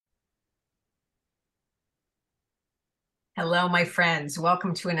Hello, my friends.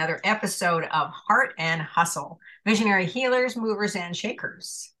 Welcome to another episode of Heart and Hustle, Visionary Healers, Movers, and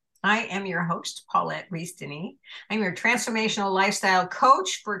Shakers. I am your host, Paulette Reese-Denny. I'm your transformational lifestyle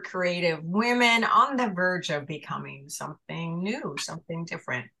coach for creative women on the verge of becoming something new, something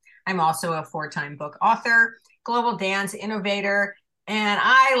different. I'm also a four-time book author, global dance innovator, and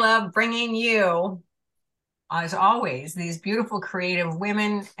I love bringing you, as always, these beautiful creative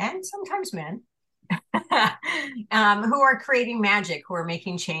women and sometimes men who are creating magic, who are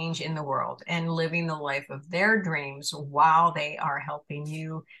making change in the world and living the life of their dreams while they are helping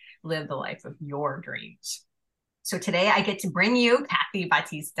you live the life of your dreams. So today I get to bring you Kathy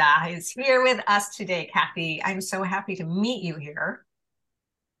Batista is here with us today. Kathy, I'm so happy to meet you here.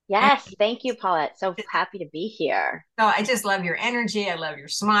 And Yes, thank you, Paulette. So happy to be here. so I just love your energy. I love your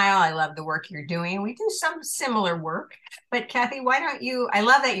smile. I love the work you're doing. We do some similar work, but Kathy, why don't you? I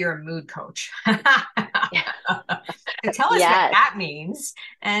love that you're a mood coach. So tell us what Yes. that means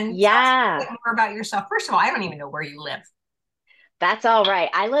and tell us a Yeah, little bit more about yourself. First of all, I don't even know where you live. that's all right.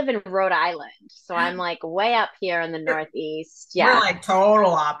 I live in Rhode Island, so I'm like way up here in the Northeast. We're Yeah, like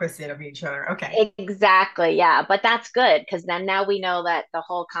total opposite of each other. Okay. exactly. Yeah, but that's good because then now we know that the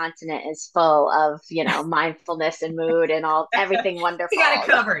whole continent is full of, mindfulness and mood and all everything We got it wonderful.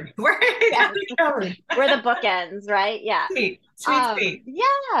 covered. We're got Yes. it covered. We're the bookends, right? Yeah. Sweet, sweet, sweet.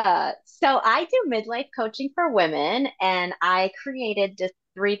 Yeah. So I do midlife coaching for women, and I created this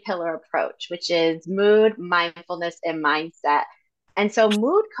three-pillar approach, which is mood, mindfulness, and mindset. And so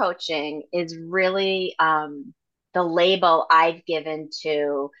mood coaching is really the label I've given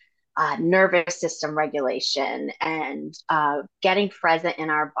to nervous system regulation and getting present in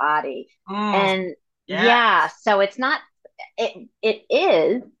our body. Mm, And yeah. yeah, so it's not, it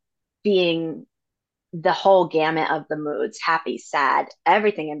is being the whole gamut of the moods, happy, sad,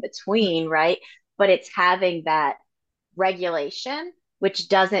 everything in between, right? But it's having that regulation, which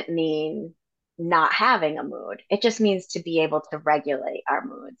doesn't mean not having a mood. It just means to be able to regulate our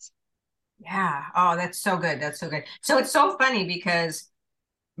moods. Yeah. Oh, that's so good. That's so good. So it's so funny because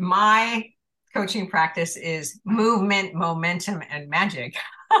my coaching practice is movement, momentum, and magic.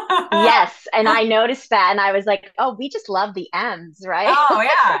 Yes. And I noticed that and I was like, oh, we just love the M's, right? Oh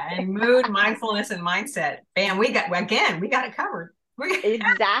yeah, and mood, mindfulness, and mindset. Bam, we got it covered. We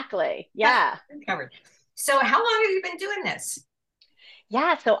Exactly. got Yeah. it covered. So, how long have you been doing this?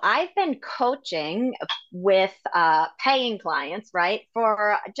 Yeah, so I've been coaching with paying clients, right,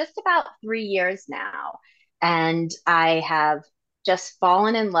 for just about 3 years now. And I have just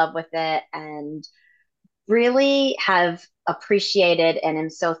fallen in love with it and really have appreciated and am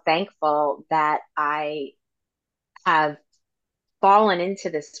so thankful that I have fallen into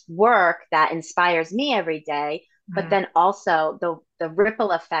this work that inspires me every day. But Mm, then also the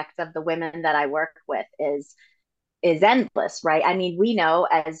ripple effect of the women that I work with is endless, right? I mean, we know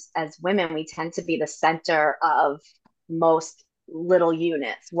as women, we tend to be the center of most little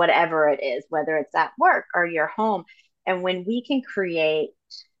units, whatever it is, whether it's at work or your home. And when we can create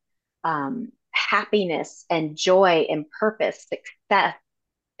happiness and joy and purpose, success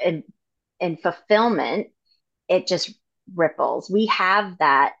and, and fulfillment, it just ripples. We have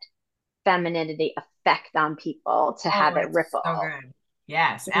that femininity effect on people to oh, have it it's so ripple. good.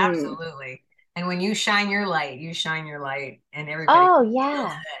 Yes, Mm. absolutely. And when you shine your light, and everybody Oh, feels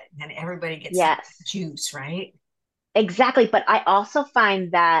yeah. it, and everybody gets some Yes. juice, right? Exactly. But I also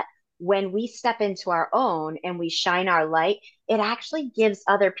find that when we step into our own and we shine our light, it actually gives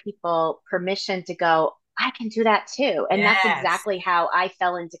other people permission to go, I can do that too. And that's Yes. exactly how I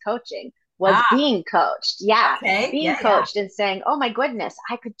fell into coaching was Ah, being coached. Yeah. okay. Being Yeah, yeah. coached and saying, oh my goodness,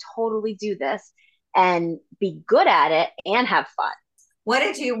 I could totally do this and be good at it and have fun. What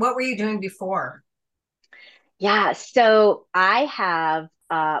were you doing before? Yeah. So I have,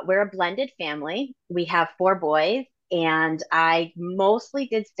 we're a blended family. We have four boys, and I mostly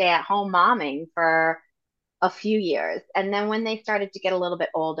did stay at home momming for a few years. And then when they started to get a little bit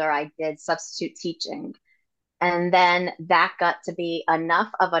older, I did substitute teaching. And then that got to be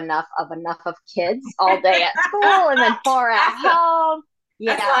enough of kids all day at school and then four at That's home.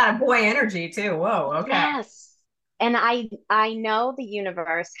 that's a Yeah. lot of boy energy too. Whoa, okay. Yes. And I know the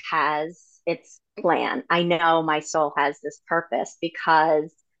universe has its plan. I know my soul has this purpose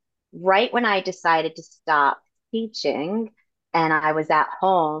because right when I decided to stop teaching and I was at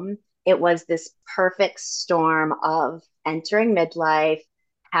home, it was this perfect storm of entering midlife,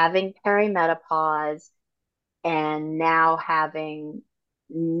 having perimenopause, and now having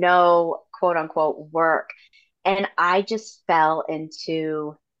no quote unquote work. And I just fell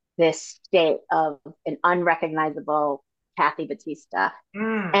into this state of an unrecognizable. Kathy Batista.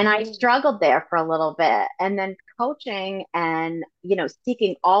 And Mm. I struggled there for a little bit. And then coaching and,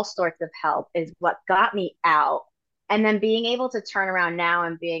 seeking all sorts of help is what got me out. And then being able to turn around now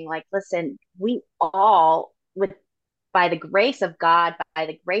and being like, listen, we all, with by the grace of God, by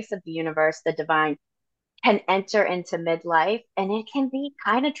the grace of the universe, the divine, can enter into midlife, and it can be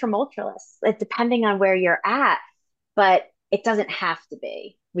kind of tumultuous, depending on where you're at, but it doesn't have to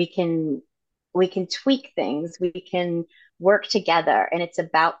be. We can tweak things, we can work together, and it's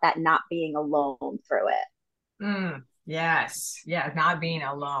about that not being alone through it. Mm. Yes. Yeah. Not being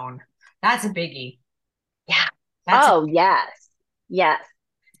alone. That's a biggie. Yeah. That's a Oh, yes. Yes.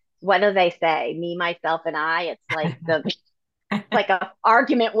 What do they say? Me, myself, and I. It's like the like a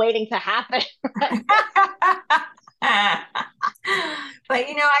argument waiting to happen. But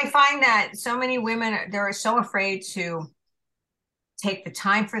I find that so many women they're so afraid to take the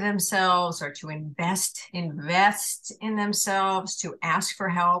time for themselves or to invest in themselves, to ask for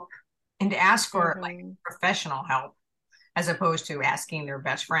help and to ask for like Hmm. professional help as opposed to asking their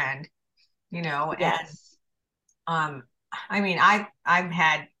best friend, and Yes. um I mean I've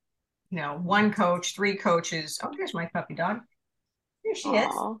had, one coach, three coaches. Oh, there's my puppy dog. There she is.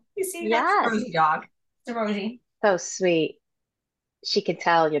 Oh, You see, that's yes. Rosie dog. It's a Rosie. So sweet. She can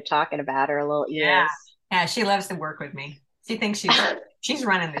tell you're talking about her little Yeah. ears. Yeah, she loves to work with me. She thinks she's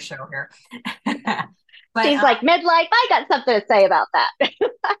running the show here. But She's like, midlife, I got something to say about that.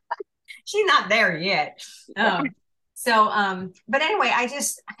 she's not there yet. But anyway, I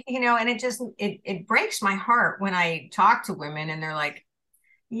just, and it breaks my heart when I talk to women and they're like,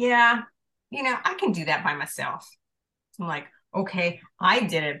 yeah, I can do that by myself. I'm like, okay, I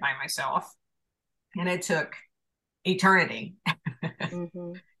did it by myself. And it took eternity Hmm.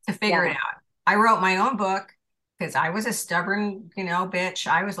 to figure it Yeah. out. I wrote my own book because I was a stubborn, bitch.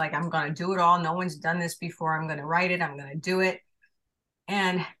 I was like, I'm going to do it all. No one's done this before. I'm going to write it. I'm going to do it.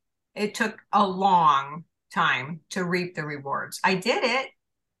 And it took a long time to reap the rewards. I did it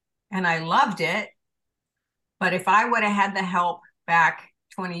and I loved it. But if I would have had the help back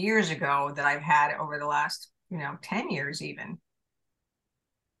 20 years ago that I've had over the last, 10 years, even,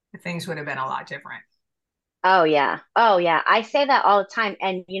 things would have been a lot different. Oh yeah. Oh yeah. I say that all the time.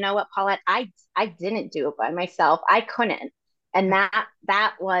 And you know what, Paulette? I didn't do it by myself. I couldn't. And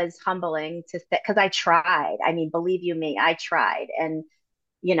that was humbling to say because I tried. I mean, believe you me, I tried. And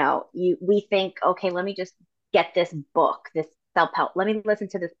we think, okay, let me just get this book, this self-help. Let me listen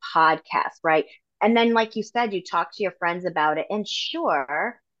to this podcast, right? And then, like you said, you talk to your friends about it. And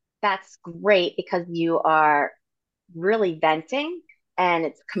sure, that's great because you are really venting and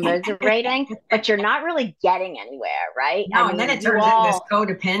it's commiserating, but you're not really getting anywhere, right? I No, and then mean, it you turns into this all,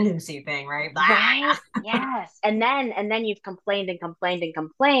 codependency thing, right? Blah. right? Yes. And then you've complained and complained and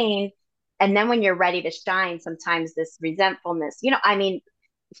complained. And then when you're ready to shine, sometimes this resentfulness, I mean,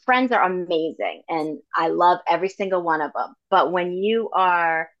 friends are amazing and I love every single one of them. But when you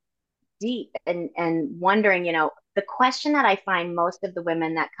are deep and wondering, the question that I find most of the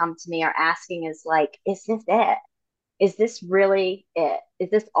women that come to me are asking is like, is this it? Is this really it? Is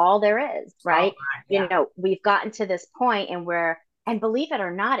this all there is? Oh Right? my, yeah. We've gotten to this point and and believe it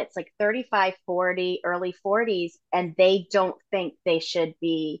or not, it's like 35, 40, early 40s, and they don't think they should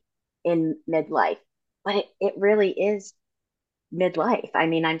be in midlife. But it really is midlife. I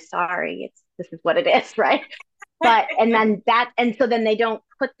mean, I'm sorry. This is what it is, right? And so then they don't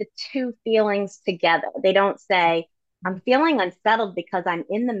put the two feelings together. They don't say, I'm feeling unsettled because I'm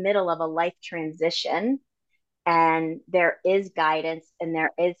in the middle of a life transition and there is guidance and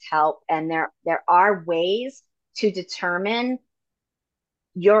there is help and there are ways to determine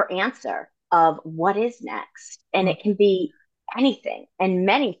your answer of what is next. And it can be anything and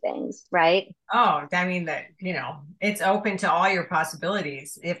many things, right? Oh, I mean that, it's open to all your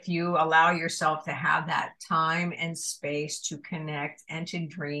possibilities if you allow yourself to have that time and space to connect and to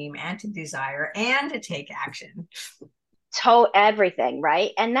dream and to desire and to take action. To everything,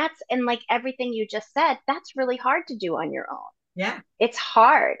 right? And like everything you just said, that's really hard to do on your own. Yeah. It's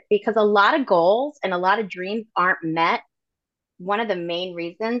hard because a lot of goals and a lot of dreams aren't met. One of the main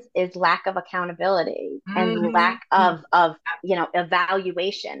reasons is lack of accountability and Mhm. lack of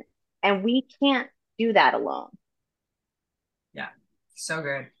evaluation. And we can't do that alone. Yeah. So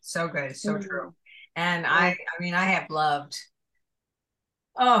good. So good. So true. Mhm. And I Yeah. I mean I have loved.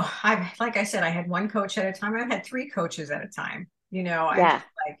 Oh, I've like I said, I had one coach at a time. I've had three coaches at a time. I'm Yeah. just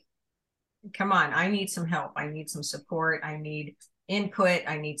like, come on, I need some help. I need some support. I need input.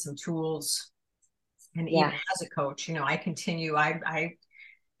 I need some tools. And even Yeah. as a coach, I continue. I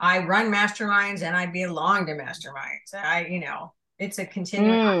run masterminds and I belong to masterminds. It's a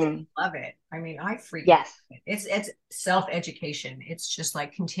continuing. Mm, I love it. I mean, I freaking love yes. it. It's self-education. It's just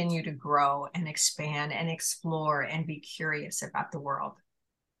like continue to grow and expand and explore and be curious about the world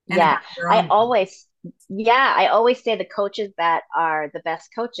and Yeah. about your I own. always, yeah, I always say the coaches that are the best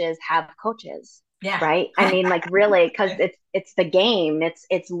coaches have coaches, Yeah. right? I mean, like really, because it's the game.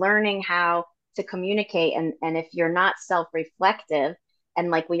 It's learning how to communicate. And if you're not self-reflective, and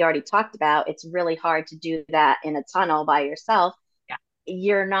like we already talked about, it's really hard to do that in a tunnel by yourself. Yeah.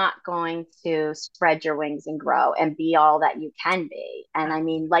 You're not going to spread your wings and grow and be all that you can be. And I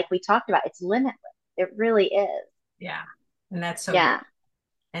mean, like we talked about, it's limitless. It really is. Yeah. And that's so good. Yeah.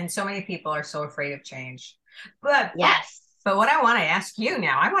 And so many people are so afraid of change. But but Yes. but what I want to ask you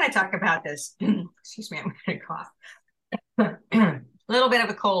now, I want to talk about this. Excuse me, I'm going to cough. A little bit of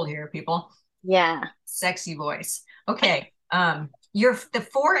a cold here, people. Yeah. Sexy voice. Okay. Your the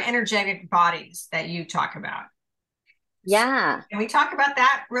four energetic bodies that you talk about. Yeah. Can we talk about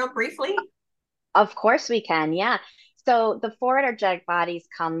that real briefly? Of course we can. Yeah. So the four energetic bodies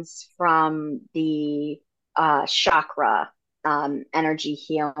comes from the chakra, energy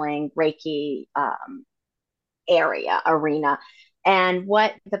healing, Reiki area, arena. And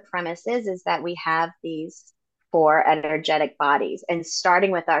what the premise is that we have these four energetic bodies, and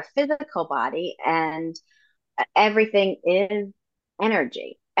starting with our physical body, and everything is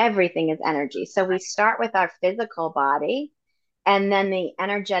energy. Everything is energy. So we start with our physical body, and then the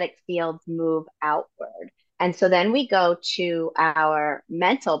energetic fields move outward. And so then we go to our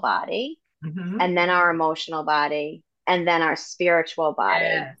mental body, Mm-hmm. and then our emotional body, and then our spiritual body.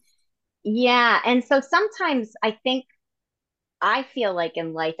 Yes. Yeah. And so sometimes I feel like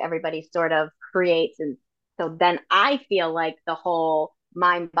in life, everybody sort of creates. And so then I feel like the whole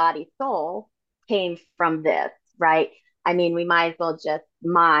mind, body, soul came from this, right? I mean, we might as well just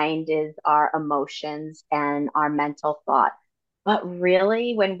mind is our emotions and our mental thought. But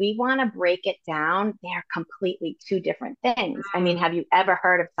really, when we want to break it down, they're completely two different things. I mean, Mm. have you ever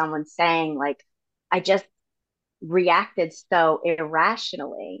heard of someone saying, like, I just reacted so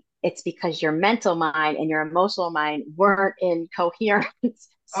irrationally? It's because your mental mind and your emotional mind weren't in coherence. Oh,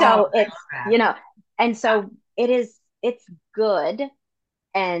 I So it's, love that. you know, and so it's good,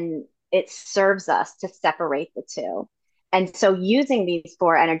 and it serves us to separate the two. And so using these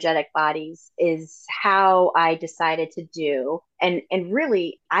four energetic bodies is how I decided to do. And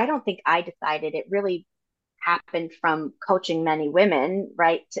really, I don't think I decided, it really happened from coaching many women,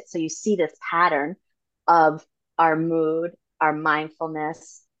 right? So you see this pattern of our mood, our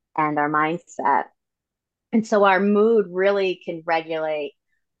mindfulness, and our mindset. And so our mood really can regulate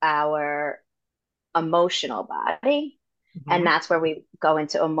our emotional body. And Mhm. that's where we go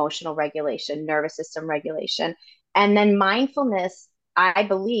into emotional regulation, nervous system regulation. And then mindfulness, I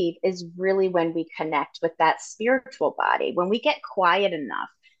believe, is really when we connect with that spiritual body, when we get quiet enough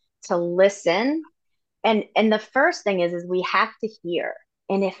to listen. And the first thing is we have to hear.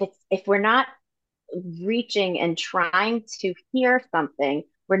 And if we're not reaching and trying to hear something,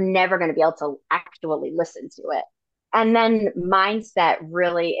 we're never going to be able to actually listen to it. And then mindset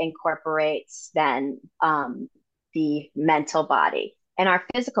really incorporates then the mental body, and our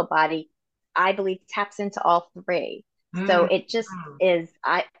physical body, I believe, taps into all three. So Mm. it just is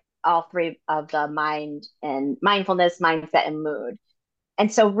all three of the mind and mindfulness, mindset, and mood.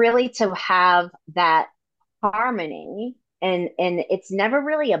 And so really to have that harmony, and it's never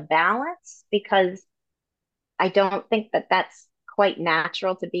really a balance, because I don't think that that's quite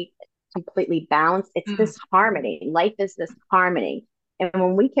natural to be completely balanced. It's Mm. this harmony. Life is this harmony. And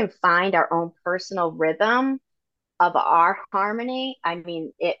when we can find our own personal rhythm of our harmony, I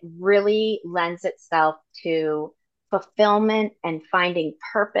mean, it really lends itself to fulfillment and finding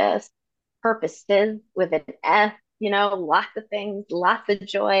purposes with an S, lots of things, lots of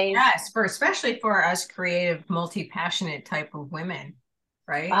joys. Yes, for especially for us creative, multi-passionate type of women,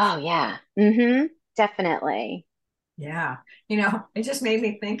 right? Oh, yeah. Mm-hmm. Definitely. Yeah. It just made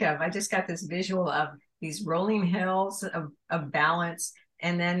me think of, I just got this visual of these rolling hills of balance,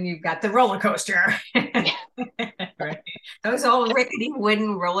 and then you've got the roller coaster. Right. Those old rickety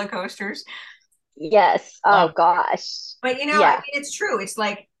wooden roller coasters. Yes. Love. Oh, gosh. But I Yeah. mean, it's true. It's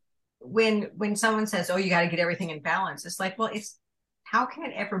like when someone says, "Oh, you got to get everything in balance," it's like, well, it's how can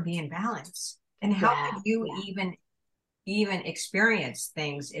it ever be in balance? And how Yeah. could you Yeah. even experience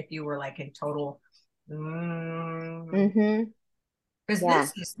things if you were like in total mm, Mm-hmm. because Yeah.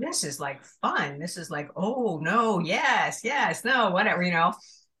 this is like fun. This is like, oh no, yes, yes, no, whatever.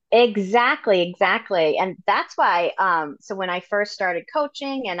 Exactly, exactly. And that's why, so when I first started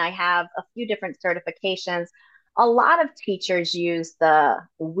coaching, and I have a few different certifications, a lot of teachers use the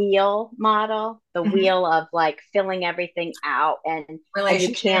wheel model, the Mhm. wheel of like filling everything out, and you can't,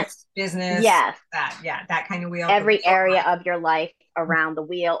 Relationships, business, yes, that, yeah, that kind of wheel, the wheel every of area life. of your life around the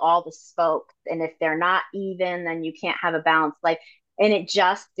wheel, all the spokes. And if they're not even, then you can't have a balanced life. And it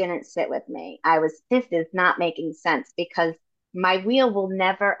just didn't sit with me. This is not making sense because my wheel will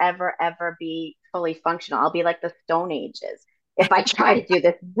never, ever, ever be fully functional. I'll be like the Stone Ages if I try to do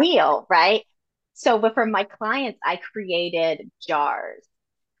this wheel, right? So, but for my clients, I created jars,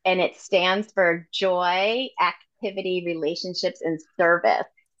 and it stands for joy, activity, relationships, and service.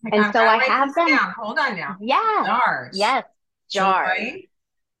 And I've got so to I write have this them. down. Hold on now. Yes, Stars, yes, jars. joy,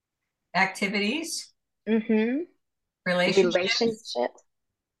 activities, Mm-hmm. relationships, Relationships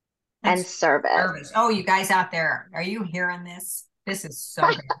and and service. service. Oh, you guys out there, are you hearing this? This is so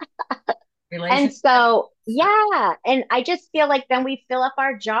good. And Relationship, so, service. yeah. And I just feel like then we fill up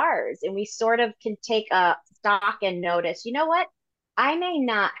our jars and we sort of can take a stock and notice, you know what? I may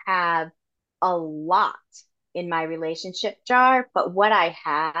not have a lot in my relationship jar, but what I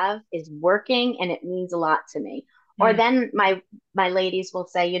have is working and it means a lot to me. Or Mm, then my ladies will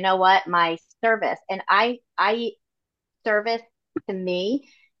say, you know what, my service, and I service to me,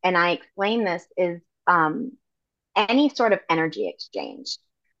 and I explain this is any sort of energy exchange,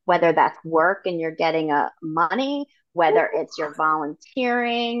 whether that's work and you're getting a money, whether it's you're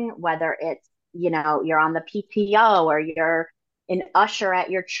volunteering, whether it's, you're on the PTO or you're an usher at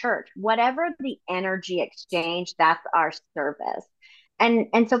your church, whatever the energy exchange, that's our service.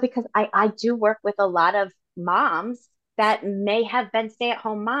 And so because I do work with a lot of moms that may have been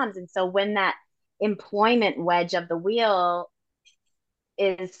stay-at-home moms. And so when that employment wedge of the wheel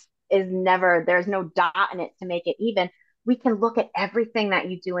is never, there's no dot in it to make it even, we can look at everything that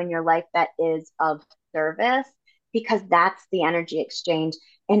you do in your life that is of service, because that's the energy exchange.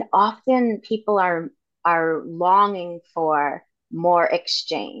 And often people are longing for more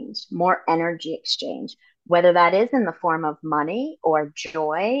exchange, more energy exchange, whether that is in the form of money or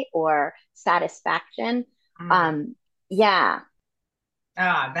joy or satisfaction. mm. um yeah,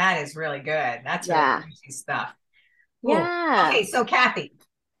 Ah, that is really good. That's really yeah, juicy stuff. Ooh. yeah, Okay, so Kathy,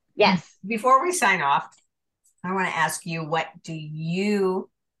 yes. before we sign off, I want to ask you, what do you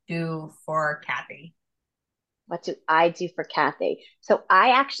do for Kathy? What do I do for Kathy? So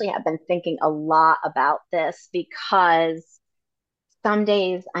I actually have been thinking a lot about this because some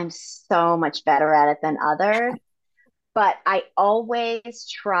days I'm so much better at it than others, but I always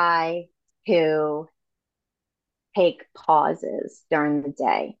try to take pauses during the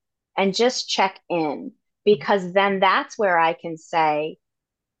day and just check in, because then that's where I can say,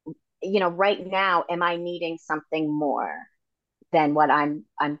 right now, am I needing something more than what I'm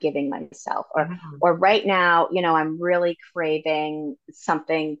giving myself? Mhm. Or right now, I'm really craving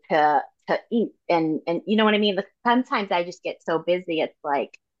something to eat, and you know what I mean? Like, sometimes I just get so busy, it's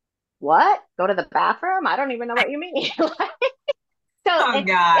like, what? Go to the bathroom? I don't even know what you mean. So Oh it's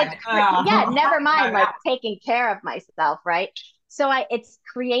God. yeah, Oh, never mind like God. taking care of myself, right? So I it's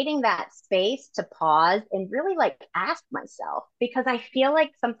creating that space to pause and really like ask myself, because I feel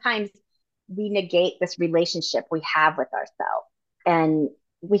like sometimes we negate this relationship we have with ourselves, and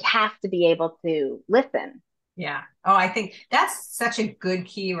we have to be able to listen. Yeah. Oh, I think that's such a good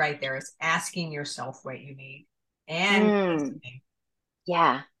key right there, is asking yourself what you need and Mm, listening.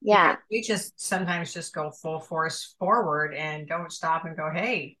 yeah, Because yeah. we just sometimes just go full force forward and don't stop and go,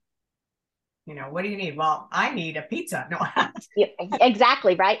 hey, what do you need? Well, I need a pizza. No. Yeah,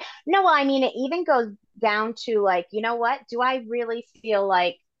 exactly, right? No, well, I mean, it even goes down to like, you know what? Do I really feel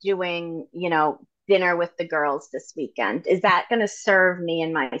like doing, dinner with the girls this weekend? Is that going to serve me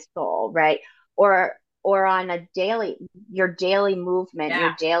and my soul, right? Or or on your daily movement, your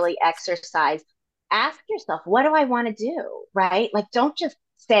Yeah. daily exercise, ask yourself, what do I want to do, right? Like, don't just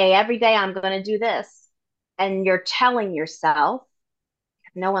say every day I'm going to do this, and you're telling yourself.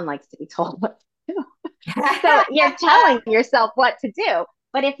 No one likes to be told what to do. So you're telling yourself what to do.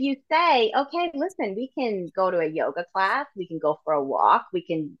 But if you say, okay, listen, we can go to a yoga class, we can go for a walk, we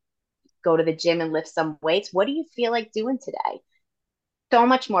can go to the gym and lift some weights. What do you feel like doing today? So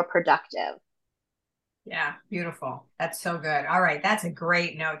much more productive. Yeah, beautiful. That's so good. All right, that's a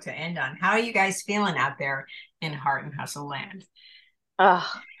great note to end on. How are you guys feeling out there in Heart and Hustle Land? Oh,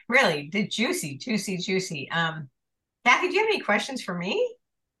 Really, the juicy, juicy, juicy. Kathy, do you have any questions for me?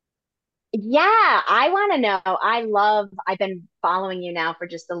 yeah, I want to know. I've been following you now for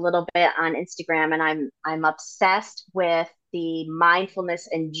just a little bit on Instagram, and I'm obsessed with the mindfulness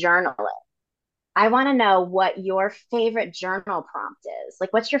and journaling. I want to know what your favorite journal prompt is.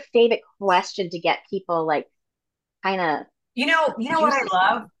 Like, what's your favorite question to get people like kind of You know what I juices love?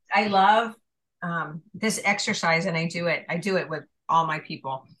 flowing? I love this exercise, and I do it with all my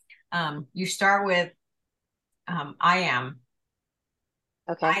people. You start with Okay.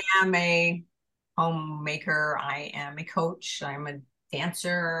 I am a homemaker. I am a coach. I'm a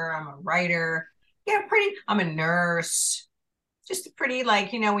dancer. I'm a writer. Yeah, pretty. I'm a nurse. Just a pretty,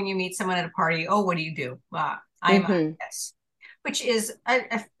 like, when you meet someone at a party, oh, what do you do? I'm a Mm-hmm. yes, which is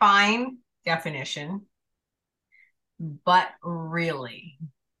a fine definition, but really,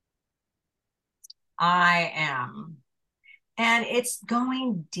 I am. And it's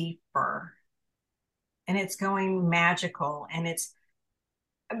going deeper and it's going magical. And it's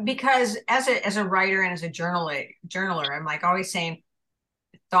because as a writer and as a journaler, I'm like always saying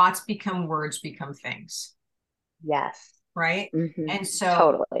thoughts become words, become things, Yes. right? Mm-hmm. And so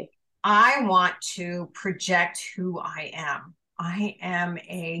Totally. I want to project who I am. I am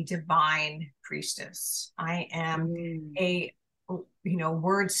a divine priestess. I am Mm. a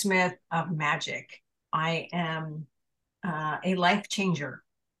wordsmith of magic. I am a life changer.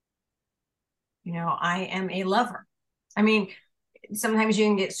 I am a lover. I mean, sometimes you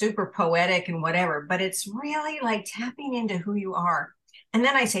can get super poetic and whatever, but it's really like tapping into who you are. And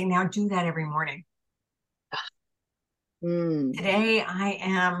then I say, now do that every morning. Mm. Today I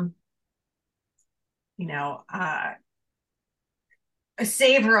am, you know, a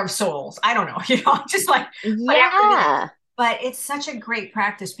saver of souls. I don't know, just like whatever it is. Yeah. But it's such a great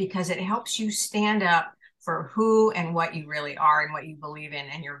practice because it helps you stand up for who and what you really are and what you believe in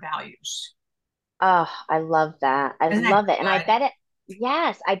and your values. Oh, I love that. I Isn't that love it. And I good? bet it,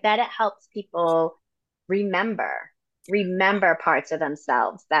 yes, I bet it helps people remember, remember parts of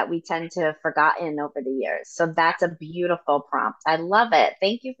themselves that we tend to have forgotten over the years. So that's a beautiful prompt. I love it.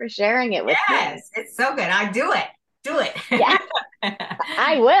 Thank you for sharing it with me. Yes, it's so good. I do it. Do it. Yes,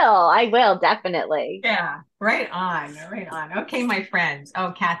 I will. I will definitely. Yeah, right on, right on. Okay, my friends.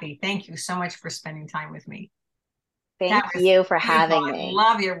 Oh, Kathy, thank you so much for spending time with me. That Thank was you for beautiful. having I me.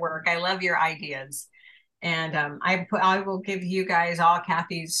 love your work. I love your ideas. And I will give you guys all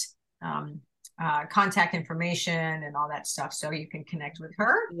Kathy's contact information and all that stuff so you can connect with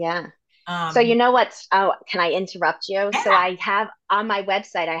her. Yeah. So you Um, know what's, oh, can I interrupt you? So yeah. I have on my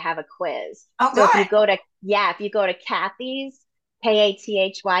website, I have a quiz. Oh, So if you good. go to, yeah, if you go to Kathy's, Kathys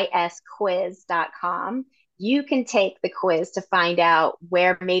quiz.com, you can take the quiz to find out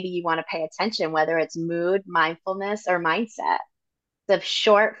where maybe you want to pay attention, whether it's mood, mindfulness, or mindset. It's a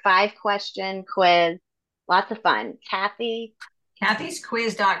short 5 question quiz. Lots of fun.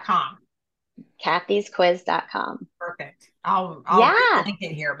 Kathy'sQuiz.com. Kathysquiz.com. Perfect. I'll Yeah. link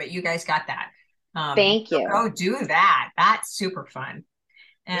it here, but you guys got that. Thank So you. go do that. That's super fun.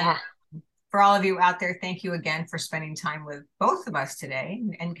 And Yeah. for all of you out there, thank you again for spending time with both of us today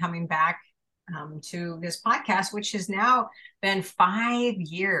and coming back to this podcast, which has now been 5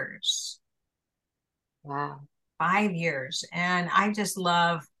 years. Wow. 5 years. And I just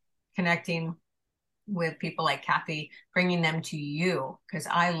love connecting with people like Kathy, bringing them to you because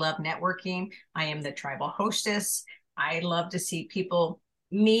I love networking. I am the tribal hostess. I love to see people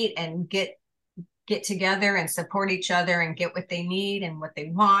meet and get together and support each other and get what they need and what they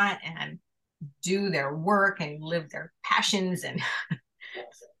want and do their work and live their passions and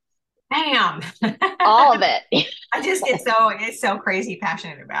bam. All of it. I just get so crazy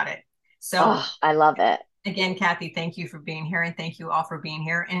passionate about it. So Oh, I love it. again, Kathy, thank you for being here and thank you all for being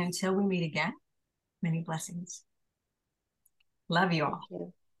here. And until we meet again, many blessings. Love you Thank all.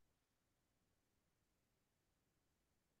 you.